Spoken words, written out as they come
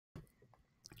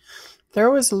There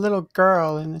was a little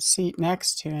girl in the seat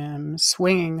next to him,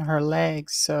 swinging her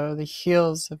legs so the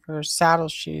heels of her saddle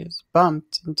shoes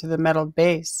bumped into the metal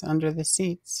base under the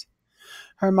seats.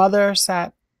 Her mother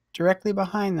sat directly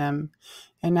behind them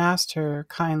and asked her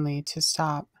kindly to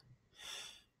stop.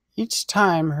 Each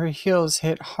time her heels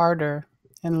hit harder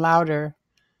and louder,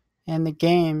 and the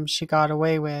game she got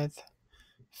away with,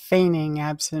 feigning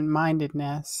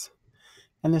absent-mindedness,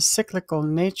 and the cyclical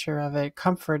nature of it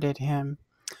comforted him,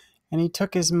 and he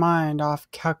took his mind off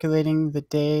calculating the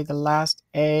day the last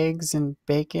eggs and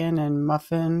bacon and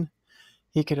muffin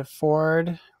he could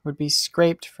afford would be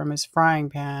scraped from his frying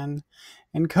pan,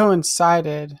 and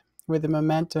coincided with the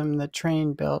momentum the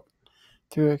train built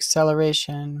through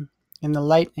acceleration in the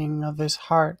lightning of his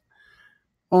heart,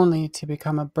 only to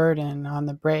become a burden on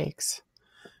the brakes,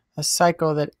 a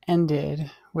cycle that ended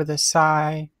with a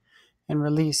sigh and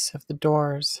release of the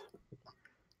doors.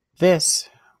 This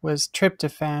was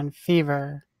tryptophan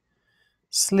fever,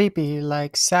 sleepy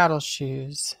like saddle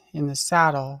shoes in the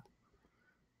saddle,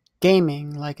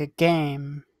 gaming like a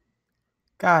game.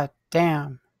 God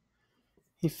damn,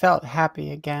 he felt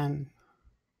happy again.